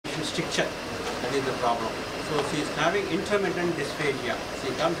stricture. That is the problem. So she is having intermittent dysphagia.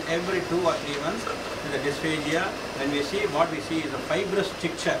 She comes every 2 or 3 months with the dysphagia. When we see, what we see is a fibrous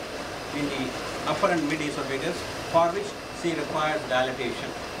stricture in the upper and mid esophagus, for which she requires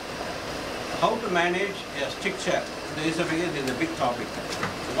dilatation. How to manage a stricture in the esophagus is a big topic.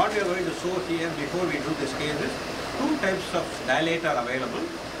 So what we are going to show here before we do this case is 2 types of dilator available.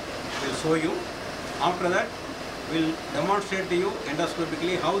 We will show you. After that, we will demonstrate to you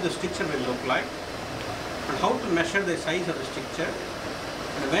endoscopically how the stricture will look like and how to measure the size of the stricture.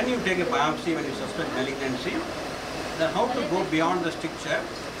 And when you take a biopsy, when you suspect malignancy, then how to go beyond the stricture,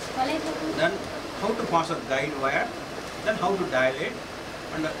 then how to pass a guide wire, then how to dilate,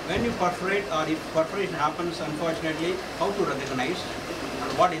 and when you perforate or if perforation happens, unfortunately, how to recognize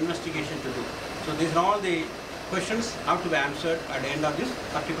and what investigation to do. So these are all the questions have to be answered at the end of this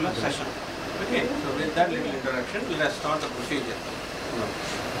particular session. Okay, so with that little introduction, let us start the procedure.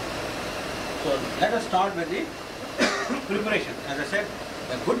 So let us start with the preparation. As I said,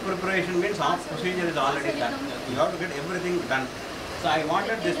 a good preparation means half procedure is already done. You have to get everything done. So I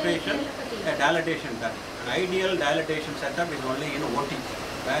wanted this patient a dilatation done. An ideal dilatation setup is only in OT,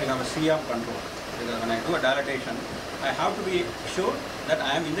 where you have a CM control. Because when I do a dilatation, I have to be sure that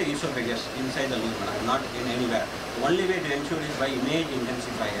I am in the esophagus, inside the lumen. I am not in anywhere. The only way to ensure is by image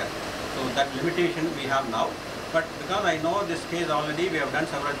intensifier. So that limitation we have now. But because I know this case already, we have done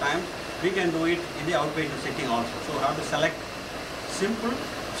several times, we can do it in the outpatient setting also. So we have to select simple,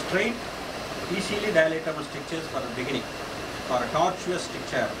 straight, easily dilatable strictures for the beginning. For a tortuous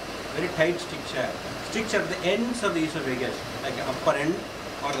stricture, very tight stricture, stricture at the ends of the esophagus, like the upper end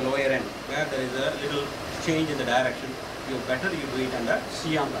or the lower end, where there is a little change in the direction, you better you do it under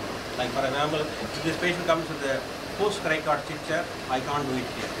CM control. Like for example, if this patient comes with a post-cricot stricture, I can't do it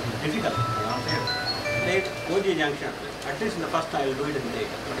here. It's difficult. Late OG junction, at least in the first I will do it in the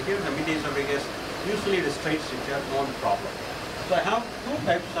data. But here in the mid esophagus, usually it is straight stricture, no problem. So I have 2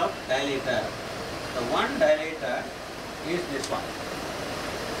 types of dilator. The one dilator is this one.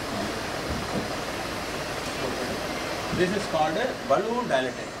 This is called a balloon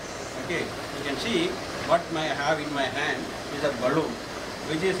dilator. Okay, you can see what I have in my hand is a balloon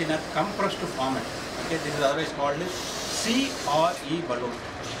which is in a compressed format. Okay, this is otherwise called a CRE balloon.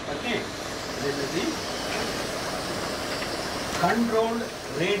 Okay, this is the controlled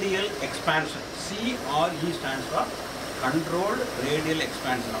radial expansion. CRE stands for controlled radial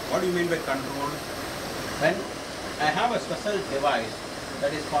expansion. What do you mean by controlled? When I have a special device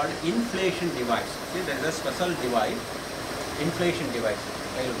that is called inflation device. See, there is a special device, inflation device.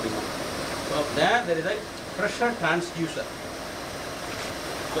 I will bring up. So there is a pressure transducer.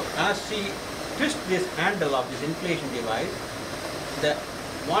 So as she twists this handle of this inflation device, the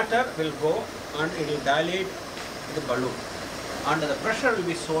water will go and it will dilate the balloon. And the pressure will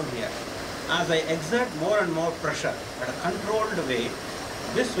be shown here. As I exert more and more pressure at a controlled way,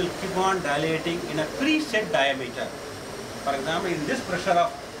 this will keep on dilating in a preset diameter. For example, in this pressure of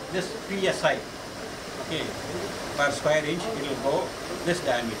this PSI, okay, per square inch, it will go this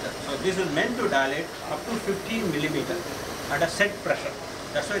diameter. So this is meant to dilate up to 15 millimeter at a set pressure.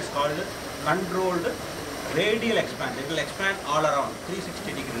 That's why it's called controlled radial expansion. It will expand all around,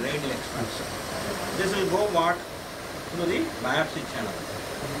 360-degree radial expansion. This will go what? Through the biopsy channel.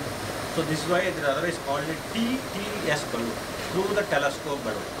 So this is why it is otherwise called a TTS balloon, through the telescope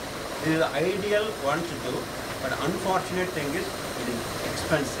balloon. This is the ideal one to do, but unfortunate thing is it is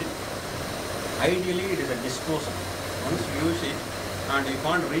expensive. Ideally it is a disposable. Once you use it and you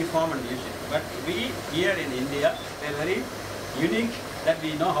can't reform and use it. But we here in India are very unique that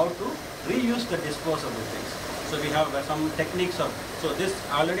we know how to reuse the disposable things. So we have some techniques of, so this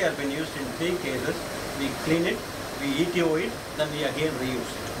already has been used in 3 cases. We clean it, we ETO it, then we again reuse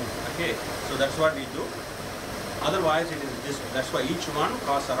it. Okay, so that's what we do. Otherwise it is this, that's why each one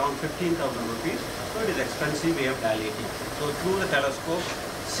costs around 15,000 rupees. So it is expensive way of dilating. So through the telescope,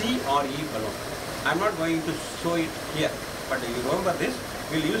 CRE balloon. I'm not going to show it here, but you remember this,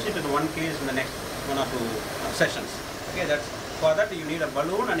 we'll use it in one case in the next 1 or 2 sessions. Okay, that's for that you need a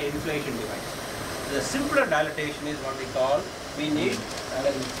balloon and an inflation device. The simpler dilatation is what we call, we need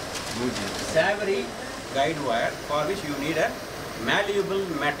a savary guide wire, for which you need a malleable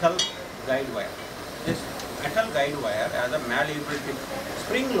metal guide wire. This metal guide wire has a malleable tip,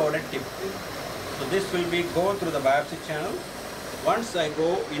 spring-loaded tip. So this will be go through the biopsy channel. Once I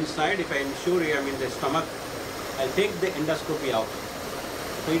go inside, if I am sure I am in the stomach, I take the endoscopy out.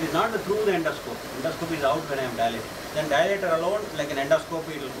 So it is not through the endoscope. Endoscopy is out when I am dilating. Then dilator alone, like an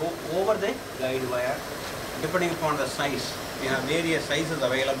endoscopy, it will go over the guide wire, depending upon the size. We have various sizes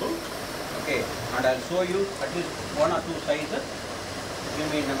available. Okay, and I'll show you at least 1 or 2 sizes Give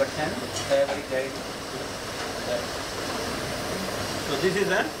me number 10, savary guide. So this is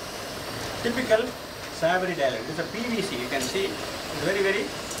a typical savary dilator. It is a PVC. You can see it's very, very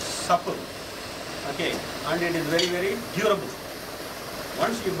supple. Okay, and it is very, very durable.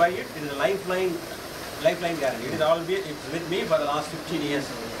 Once you buy it, it is a lifeline guarantee. It's with me for the last 15 years.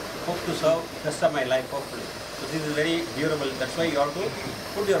 Hope to serve the rest of my life, hopefully. So this is very durable. That's why you have to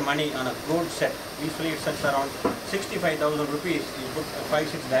put your money on a good set. Usually it sets around 65,000 rupees. You put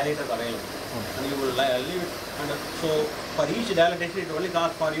 5-6 dilators available, and you will leave it. And so for each dilatation, it only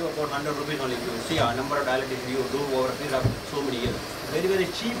costs for you about 100 rupees only. You see a number of dilations you do over a period of so many years. Very, very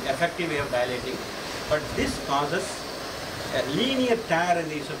cheap, effective way of dilating. But this causes a linear tear in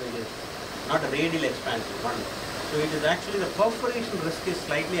the esophagus, not a radial expansion. So it is actually the perforation risk is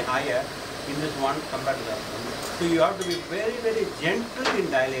slightly higher in this one compared to that one. So you have to be very, very gentle in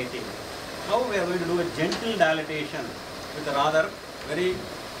dilating. How we are going to do a gentle dilatation with a rather very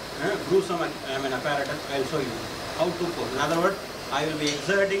gruesome apparatus, I will show you how to pull. In other words, I will be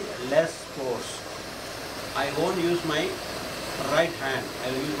exerting less force. I won't use my right hand,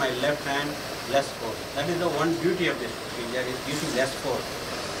 I will use my left hand less force. That is the one beauty of this procedure, is using less force.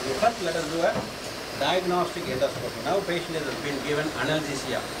 First let us do a diagnostic endoscopy. Now patient has been given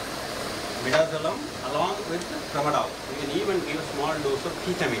analgesia, midazolam along with tramadol. You can even give a small dose of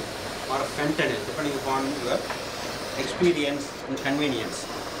ketamine or fentanyl depending upon your experience and convenience.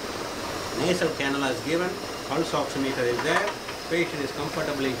 Nasal cannula is given, pulse oximeter is there, patient is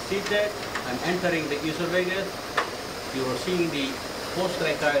comfortably seated. I am entering the esophagus. You are seeing the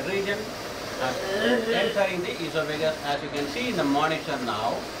post-cricoid region. Entering the esophagus. As you can see in the monitor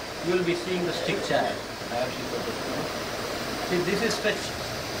now, you will be seeing the stricture. See, this is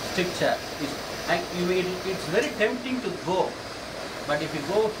stricture. It's very tempting to go, but if you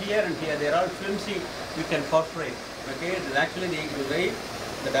go here and here, they are all flimsy. You can perforate. Okay, it is actually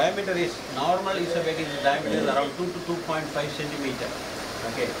the diameter is normal esophagus diameter is around 2 to 2.5 centimeter.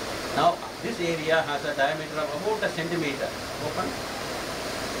 Okay, now this area has a diameter of about a centimeter. Open.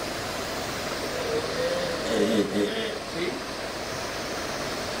 See,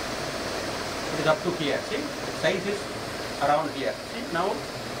 it is up to here. See, the size is around here. See now,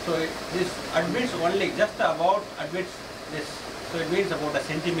 so this admits only just about admits this. So it means about a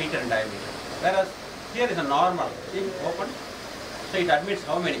centimeter in diameter. Whereas here is a normal. See, open. So it admits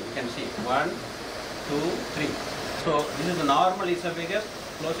how many? You can see 1, 2, 3. So this is the normal esophagus.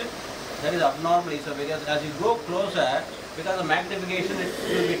 Close it. That is abnormal esophagus. As you go closer, because of magnification,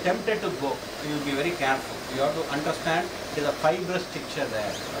 you will be tempted to go. You will be very careful. You have to understand there is a fibrous stricture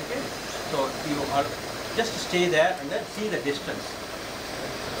there. Okay. So you are just stay there and then see the distance.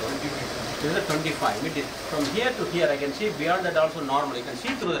 20 meters. This is a 25. From here to here, I can see beyond that also normal. You can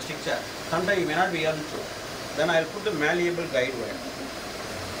see through the stricture. Sometimes you may not be able to. Then I will put the malleable guide wire.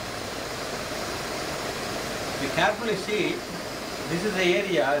 We carefully see. This is the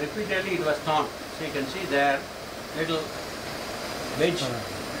area repeatedly it was torn. So you can see there little wedge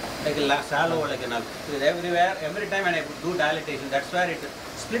like a shallow like an everywhere. Every time when I do dilatation, that's where it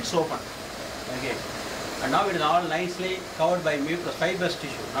splits open. Okay, and now it is all nicely covered by mucous fibrous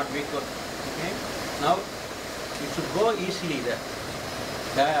tissue, not mucous. Okay, now it should go easily there.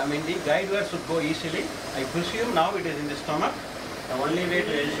 The guide wire should go easily. I presume now it is in the stomach. The only way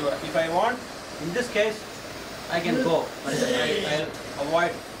to ensure, if I want, in this case, I can go, but I'll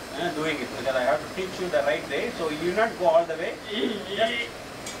avoid doing it because I have to teach you the right way. So you not go all the way. Just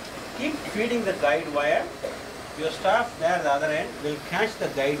keep feeding the guide wire. Your staff there at the other end will catch the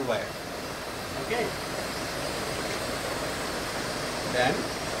guide wire. Okay. Then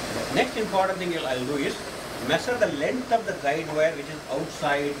the next important thing I'll do is measure the length of the guide wire which is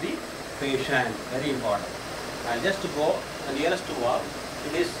outside the patient. Very important. I'll just go the nearest to wall.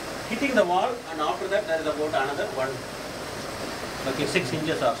 It is hitting the wall, and after that there is about another 6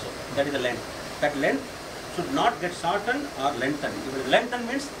 inches or so. That is the length. That length should not get shortened or lengthened. If it is lengthened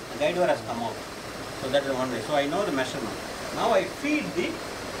means the guide wire has come out. So that is one way. So I know the measurement. Now I feed the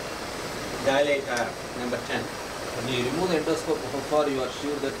dilator number 10. When you remove the endoscope, how far you are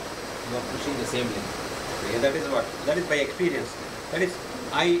sure that you are pushing the same length? Okay, that is what? That is by experience. That is,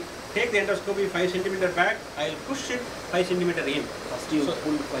 I take the endoscopy 5 centimeter back, I will push it 5 centimeter in. First you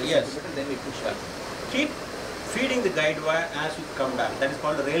pull 5 centimeter, then we push back. Keep feeding the guide wire as you come back. That is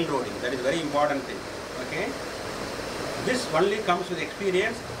called railroading. That is a very important thing. Okay. This only comes with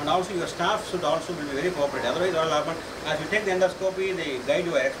experience, and also your staff should also be very cooperative. Otherwise, what will happen? As you take the endoscopy, the guide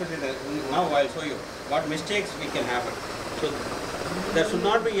wire, especially now I will show you what mistakes we can happen. So there should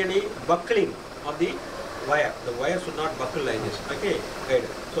not be any buckling of the wire. The wire should not buckle like this. Okay. Right.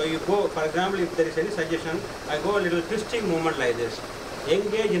 So you go, for example, if there is any suggestion, I go a little twisting movement like this.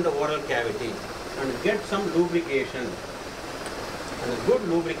 engage in the oral cavity and get some lubrication, and a good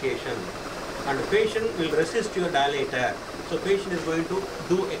lubrication, and the patient will resist your dilator. So patient is going to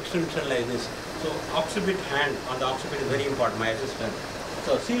do extension like this. So occiput hand on the occiput is very important, my assistant.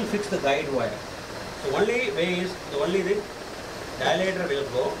 So she will fix the guide wire. So only way is, only the dilator will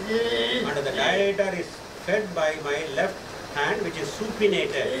go, and the dilator is fed by my left hand, which is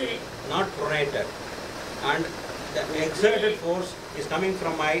supinated, not pronated, and the exerted force is coming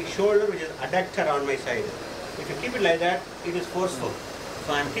from my shoulder, which is adductor on my side. If you keep it like that, it is forceful.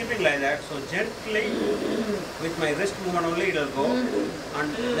 So I am keeping like that. So gently, with my wrist movement only, it will go,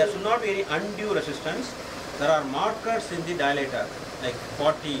 and there should not be any undue resistance. There are markers in the dilator, like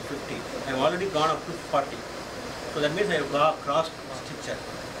 40, 50. I have already gone up to 40. So that means I have crossed stricture.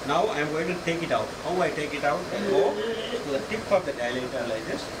 Now I am going to take it out. How I take it out? I go to the tip of the dilator like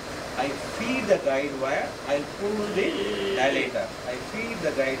this. I feed the guide wire. I pull the dilator. I feed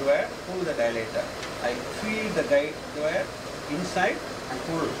the guide wire. Pull the dilator. I feed the guide wire inside and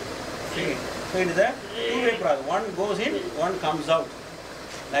pull. Feed. So it is a two-way process. One goes in, one comes out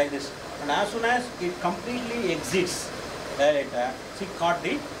like this. And as soon as it completely exits dilator, she caught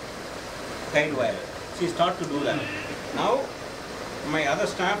the guide wire. She starts to do that. Now my other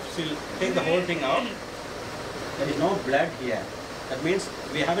staff will take the whole thing out. There is no blood here. That means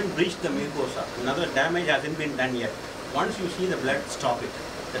we haven't breached the mucosa. Another damage hasn't been done yet. Once you see the blood, stop it.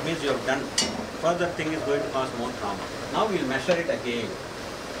 That means you have done. Further thing is going to cause more trauma. Now we will measure it again.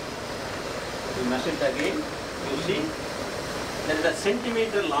 We measure it again. You see, there is a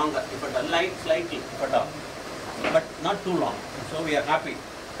centimeter longer. If at all, slightly, if at all, but not too long. So we are happy.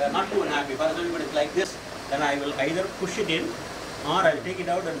 We are not too unhappy. For example, if it is like this, then I will either push it in, or I will take it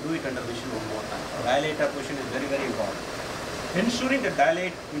out and do it under vision one more time. So dilator position is very, very important. Ensuring the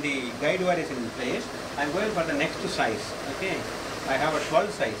the guide wire is in place, I am going for the next size. Okay, I have a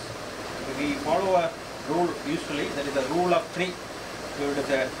 12 size. We follow a rule usually, that is the rule of 3. So if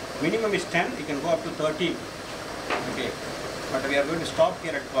the minimum is 10, you can go up to 13. Okay, but we are going to stop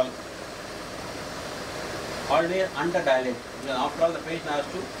here at 12. Always under dilate. After all, the patient has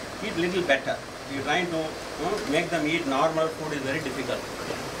to eat little better. If you are trying to make them eat normal food is very difficult.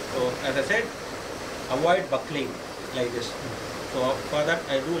 So as I said, avoid buckling like this. So for that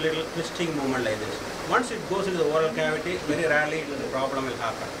I do a little twisting movement like this. Once it goes into the oral cavity, very rarely the problem will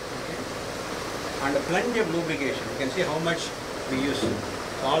happen. Okay? And plenty of lubrication. You can see how much we use.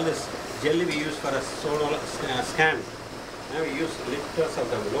 All this jelly we use for a solo scan. Now we use liters of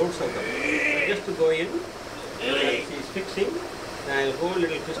them, loads of them. So just to go in, she is fixing. Then I will go a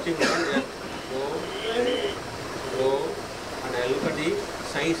little twisting movement. Go, and I look at the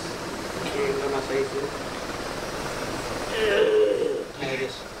size.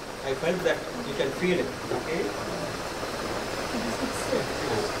 I felt that you can feel it. Okay.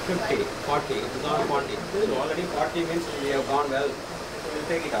 50, 40, it's gone 40. So already 40 means we have gone well. So we'll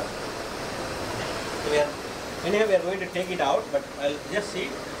take it out. So anyhow we are going to take it out, but I'll just see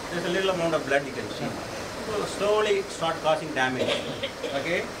there's a little amount of blood you can see. So slowly start causing damage.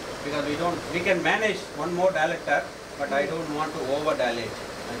 Okay? Because we can manage one more dilator, but I don't want to over dilate.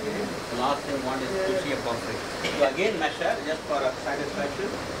 Okay? The last thing we want is to see a perforation. So again measure just for satisfaction.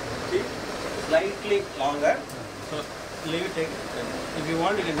 See, slightly longer. So leave it. If you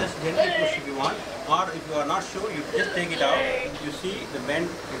want, you can just gently push if you want, or if you are not sure, you just take it out. You see the bend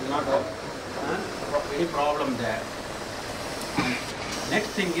is not any problem there. Next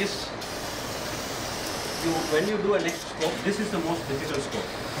thing is, when you do a next scope, this is the most difficult scope.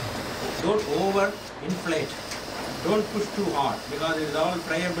 Don't over inflate. Don't push too hard because it is all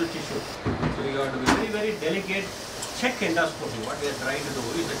friable tissue. So you have to be very, very delicate. Check endoscopy. What we are trying to do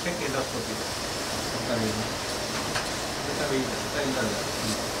is a check endoscopy.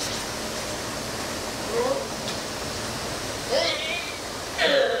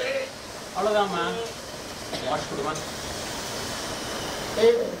 Aladama. Wash kuduma.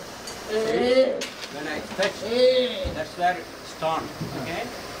 When I touch, that's where it's torn. Okay?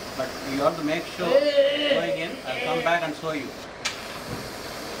 But you have to make sure going in. I'll come back and show you.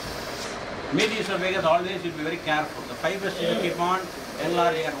 Mid-esophagus always you be very careful. The fibers you keep on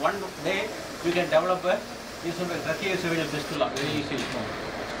enlarging, and one day you can develop a tracheoesophageal fistula very easily.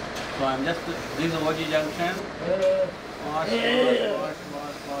 So I'm just, this is the OG junction. Wash.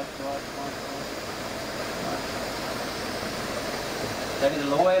 That is the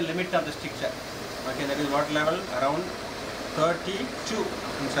lower limit of the stricture. Okay, that is what level? Around 32.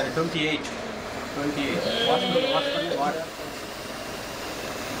 I'm sorry, 28. 28. Wash.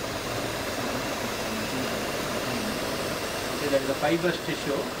 See, that is the fibrous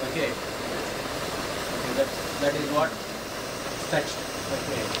tissue. Okay. That is what touched.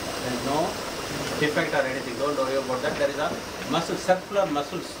 Okay. There is no defect or anything. Don't worry about that. There is a muscle, circular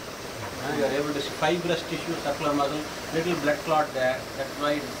muscles. You are able to see fibrous tissue, circular muscle, little blood clot there. That's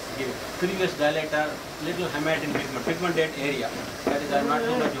why it's giving. Previous dilator, little hematine pigment, pigmented area. That is, I'm not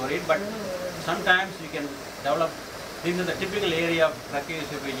too much worried, but sometimes we can develop. This is the typical area of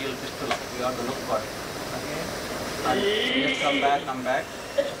tracheoesophageal fistula. We have to look for it. Okay. And just come back.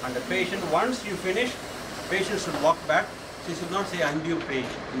 And the patient, once you finish, patient should walk back. So you should not say undue pain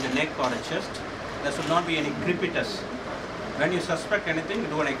in the neck or the chest. There should not be any crepitus. When you suspect anything, you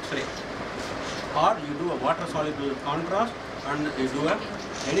do an X-ray. Or you do a water-soluble contrast and you do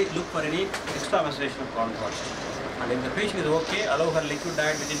look for any extravasation of contrast. And if the patient is okay, allow her liquid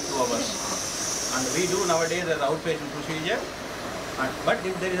diet within 2 hours. And we do nowadays as outpatient procedure. But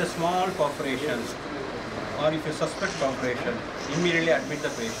if there is a small perforation or if you suspect perforation, immediately admit the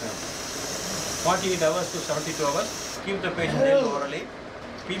patient. 48 hours to 72 hours, keep the patient ill orally.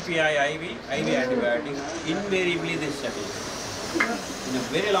 PPI, IV antibiotics, invariably this settles. In a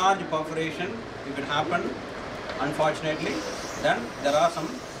very large perforation, if it happens, unfortunately, then there are some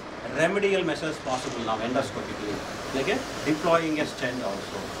remedial measures possible now endoscopically, like deploying a stent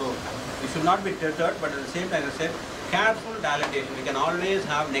also. So you should not be deterred, but at the same time, I said, careful dilatation. We can always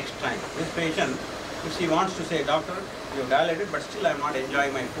have next time. This patient, if she wants to say, doctor, you have dilated, but still I am not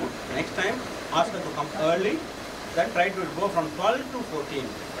enjoying my food. Next time, ask her to come early. Then try to go from 12 to 14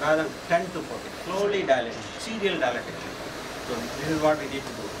 rather than 10 to 14. Slowly dilate, serial dilatation. So this is what we need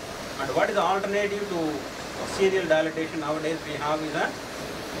to do. And what is the alternative to serial dilatation nowadays we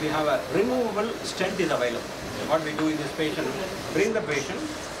have a removable stent is available. So what we do in this patient, bring the patient,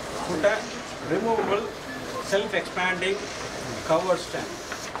 put a removable self-expanding covered stent.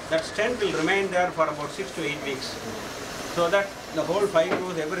 That stent will remain there for about 6 to 8 weeks. So that the whole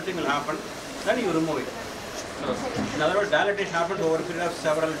fibrosis, everything will happen, then you remove it. So, in other words, dilatation happens over a period of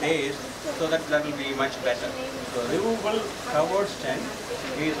several days, so that will be much better. So, removable covered stent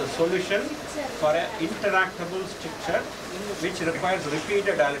is a solution for an interactable stricture which requires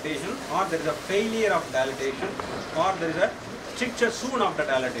repeated dilatation, or there is a failure of dilatation, or there is a stricture soon after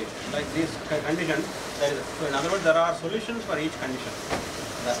dilatation. Like this condition, so in other words, there are solutions for each condition.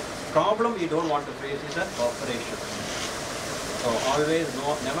 The problem you don't want to face is a perforation. So always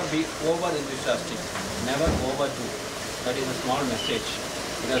never be over enthusiastic, never overdo. That is a small message.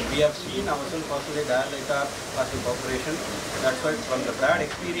 Because we have seen ourselves personally dilator causing perforation. That's why from the bad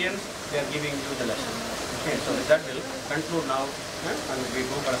experience, we are giving you the lesson. Okay, so with that we'll conclude now and we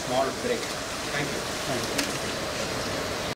go for a small break. Thank you.